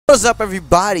What's up,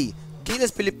 everybody?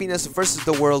 Gilas Pilipinas versus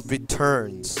the world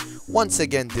returns once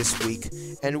again this week,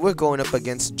 and we're going up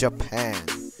against Japan.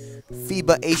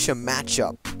 FIBA Asia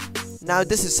matchup. Now,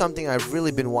 this is something I've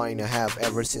really been wanting to have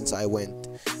ever since I went,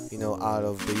 out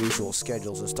of the usual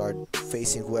schedules and start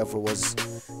facing whoever was,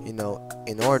 in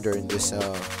order in this in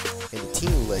the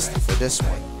team list for this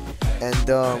one. And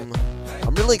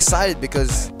I'm really excited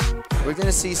because we're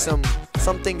gonna see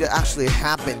something that actually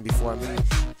happened before. I mean,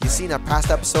 you've seen our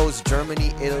past episodes,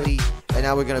 Germany, Italy, and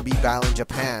now we're gonna be battling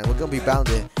Japan. We're gonna be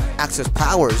battling the Axis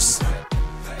powers.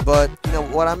 But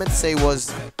what I meant to say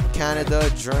was Canada,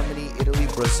 Germany, Italy,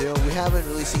 Brazil. We haven't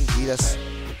really seen Gilas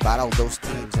battle those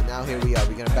teams, and now here we are.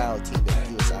 We're gonna battle a team that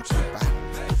Gilas actually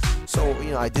battled. So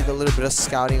I did a little bit of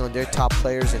scouting on their top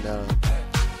players, and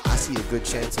I see a good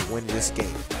chance of winning this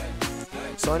game.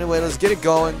 So anyway, let's get it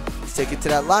going. Let's take it to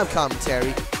that live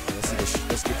commentary.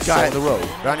 Let's get the show on the road.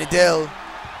 Ronnie Dill.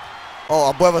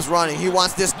 Oh, Abueva's running. He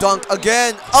wants this dunk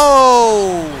again.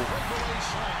 Oh!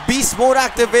 Beast mode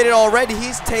activated already.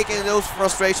 He's taking those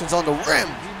frustrations on the rim.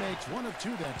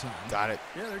 Got it.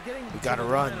 We gotta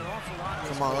run.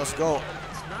 Come on, let's go.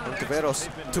 Ontiveros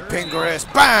to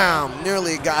Pingris. Bam!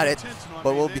 Nearly got it.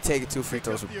 But we'll be taking 2 free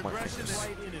throws with Mark Pingris.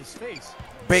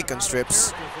 Bacon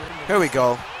strips. Here we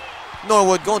go.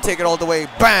 Norwood gonna take it all the way.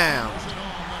 Bam!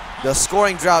 The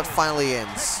scoring drought finally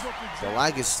ends. The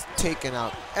lag is taking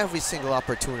out every single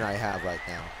opportunity I have right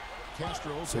now.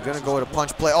 So we're gonna go with a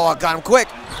punch play. Oh, I got him quick.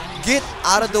 Get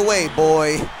out of the way,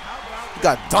 boy. You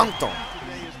got dunked on.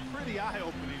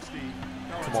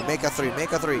 Come on, make a three.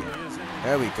 Make a three.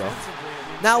 There we go.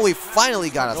 Now we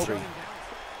finally got a 3.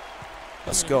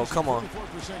 Let's go. Come on.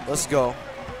 Let's go.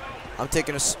 I'm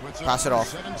taking a pass it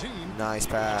off. Nice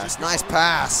pass. Nice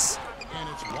pass.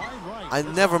 I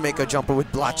never make a jumper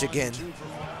with Blotch again.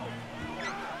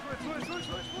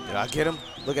 Did I get him?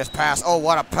 Look at his pass. Oh,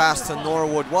 what a pass to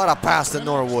Norwood. What a pass to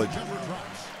Norwood.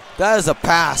 That is a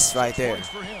pass right there.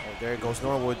 Oh, there goes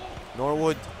Norwood.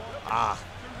 Norwood. Ah.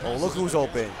 Oh, look who's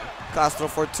open. Castro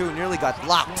for 2. Nearly got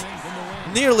blocked.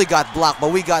 Nearly got blocked,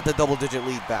 but we got the double-digit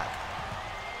lead back.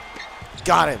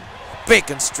 Got him.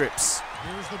 Bacon strips.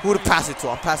 Who to pass it to?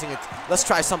 I'm passing it. Let's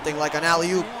try something like an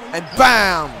alley-oop. And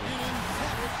bam!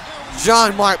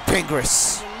 Jean-Marc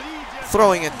Pingris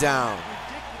throwing it down.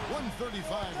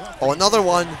 Oh, another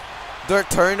one. They're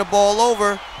turning the ball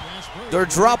over. They're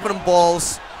dropping them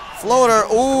balls. Floater.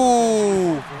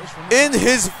 Ooh. In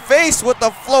his face with the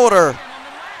floater.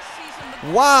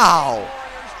 Wow.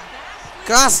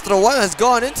 Castro, what has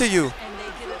gone into you?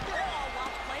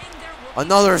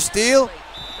 Another steal.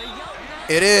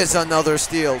 It is another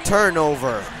steal.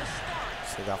 Turnover.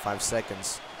 Still got 5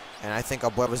 seconds. And I think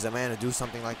Abueva's the man to do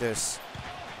something like this.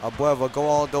 Abueva, go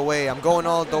all the way. I'm going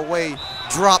all the way.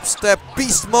 Drop step,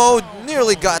 beast mode.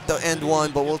 Nearly got the end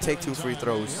one, but we'll take 2 free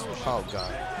throws. Oh,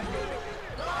 God.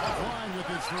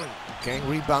 Okay,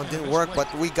 rebound didn't work,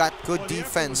 but we got good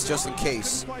defense just in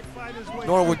case.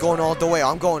 Norwood going all the way.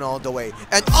 I'm going all the way.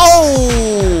 And,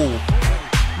 oh!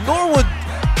 Norwood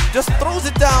just throws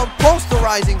it down,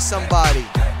 posterizing somebody.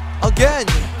 Again.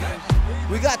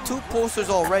 We got 2 posters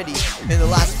already in the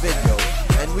last video,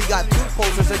 and we got 2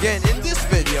 posters again in this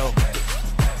video.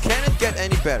 Can it get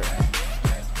any better?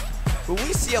 But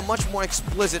we see a much more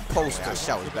explicit poster. That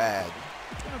shot was bad.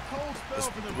 It's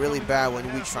really bad when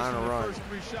we trying to run.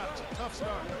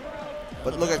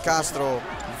 But look at Castro,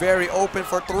 very open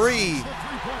for 3.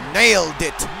 Nailed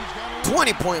it.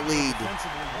 20-point lead.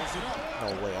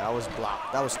 No way, that was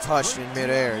blocked. That was touched in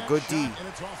midair. Good D.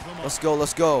 Let's go,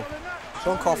 let's go.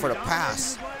 Don't call for the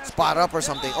pass. Spot up or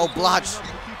something. Oh, Blotch.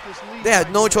 They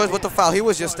had no choice but to foul. He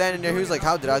was just standing there. He was like,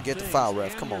 how did I get the foul,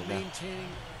 ref? Come on, man.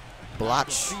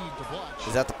 Blotch.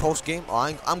 Is that the post game?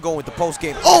 Oh, I'm going with the post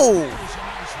game. Oh!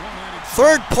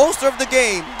 3rd poster of the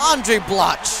game. Andre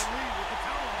Blotch.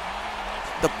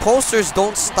 The posters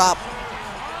don't stop.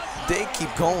 They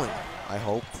keep going, I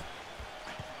hope.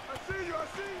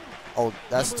 Oh,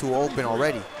 that's too open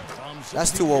already.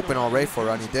 That's too open already for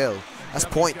Ronnie Dill. That's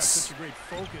points.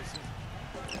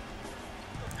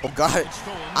 Oh, got it.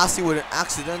 Asi with an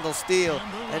accidental steal.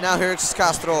 And now here's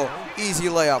Castro. Easy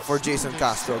layup for Jason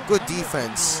Castro. Good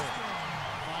defense.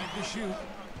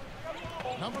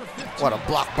 What a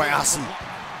block by Asi.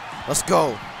 Let's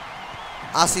go.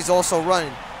 Asi's also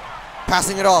running.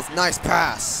 Passing it off. Nice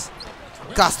pass.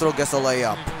 Castro gets a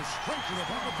layup.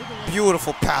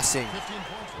 Beautiful passing.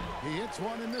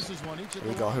 Here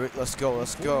we go. Let's go.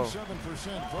 Let's go.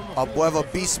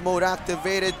 Abueva beast mode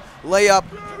activated. Layup.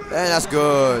 And that's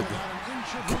good.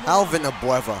 Calvin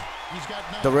Abueva.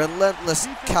 The relentless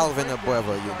Calvin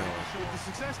Abueva,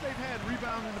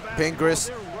 Pingris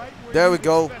There we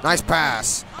go. Nice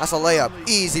pass. That's a layup.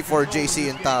 Easy for JC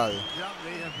and Tal.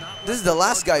 This is the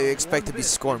last guy you expect to be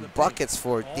scoring buckets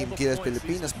for Team Gilas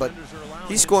Pilipinas, but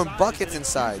he's scoring buckets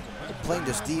inside. Playing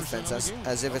this defense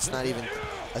as if it's not even,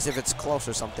 as if it's close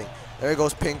or something. There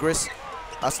goes Pingris.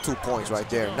 That's 2 points right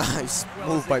there. Nice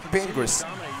move by Pingris.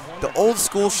 The old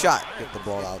school shot. Get the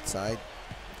ball outside.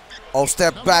 Oh,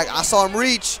 step back. I saw him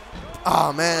reach.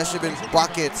 Oh, man, that should have been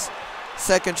buckets.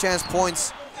 Second chance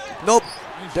points. Nope.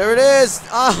 There it is.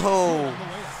 Oh.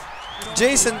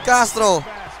 Jason Castro.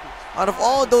 Out of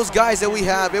all those guys that we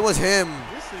have, it was him.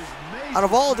 Out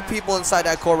of all the people inside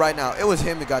that court right now, it was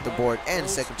him who got the board and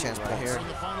second chance point here.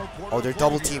 Oh, they're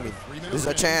double teaming. This is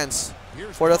a chance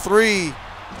for the 3.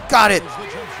 Got it.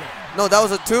 No, that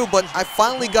was a 2, but I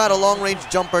finally got a long-range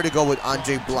jumper to go with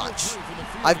Andre Blach.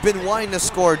 I've been wanting to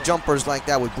score jumpers like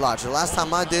that with Blach. The last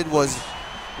time I did was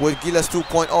with Gilas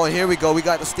 2.0, and here we go. We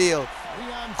got the steal.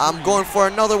 I'm going for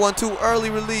another one, too. Early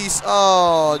release.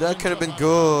 Oh, that could have been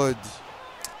good.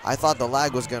 I thought the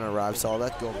lag was going to arrive, so I'll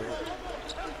let go.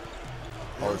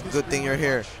 Oh, good thing you're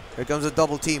here. Here comes a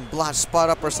double team. Blach spot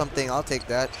up or something. I'll take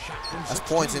that. That's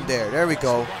points in there. There we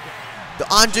go.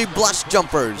 The Andre Blach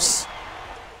jumpers.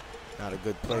 Not a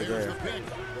good play there.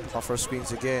 Buffer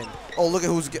screens again. Oh, look at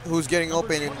who's getting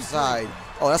open inside.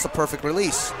 Oh, that's a perfect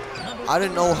release. I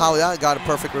didn't know how that got a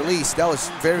perfect release. That was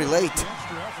very late.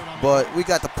 But we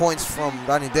got the points from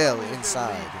Ranidel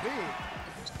inside.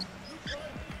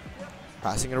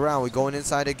 Passing it around. We're going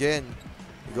inside again.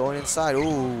 We're going inside.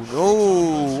 Ooh,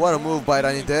 no. What a move by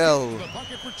Ranidel.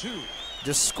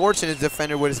 Just scorching his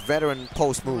defender with his veteran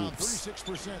post moves.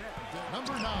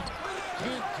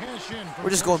 We're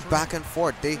just going back and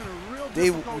forth.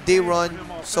 They run,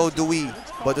 so do we.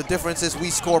 But the difference is we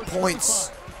score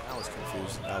points. I was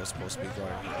confused. I was supposed to be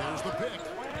guarding.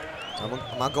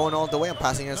 I'm not going all the way. I'm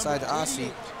passing inside to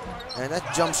Asi. And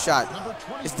that jump shot.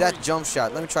 It's that jump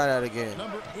shot. Let me try that again.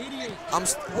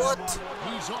 What?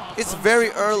 It's very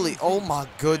early. Oh my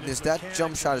goodness. That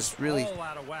jump shot is really.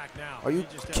 Are you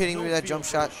kidding me? That jump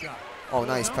shot? Oh,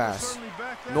 nice pass.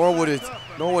 Norwood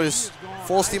is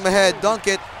full steam ahead. Dunk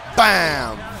it.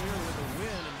 Bam!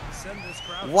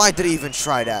 Why did he even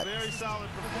try that?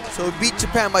 So we beat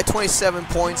Japan by 27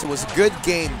 points. It was a good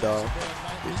game, though.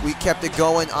 We kept it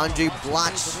going. Andre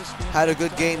Blach had a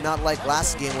good game, not like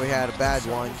last game where he had a bad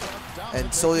one.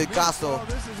 And so did Castro.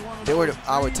 They were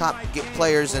our top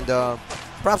players, and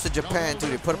props to Japan, too.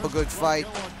 They put up a good fight,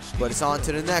 but it's on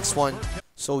to the next one.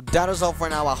 So that is all for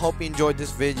now. I hope you enjoyed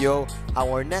this video.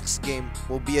 Our next game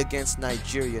will be against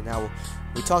Nigeria. Now,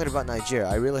 we're talking about Nigeria.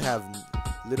 I really have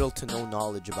little to no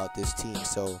knowledge about this team,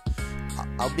 so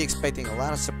I'll be expecting a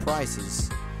lot of surprises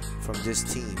from this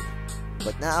team.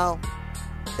 But now,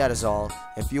 that is all.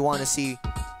 If you want to see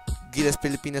Gilas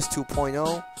Pilipinas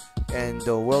 2.0 and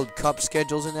the World Cup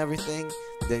schedules and everything,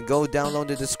 then go download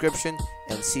the description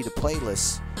and see the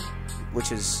playlist,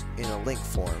 which is in a link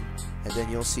form. And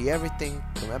then you'll see everything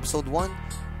from episode 1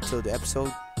 till the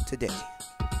episode today.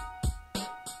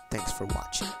 Thanks for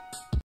watching.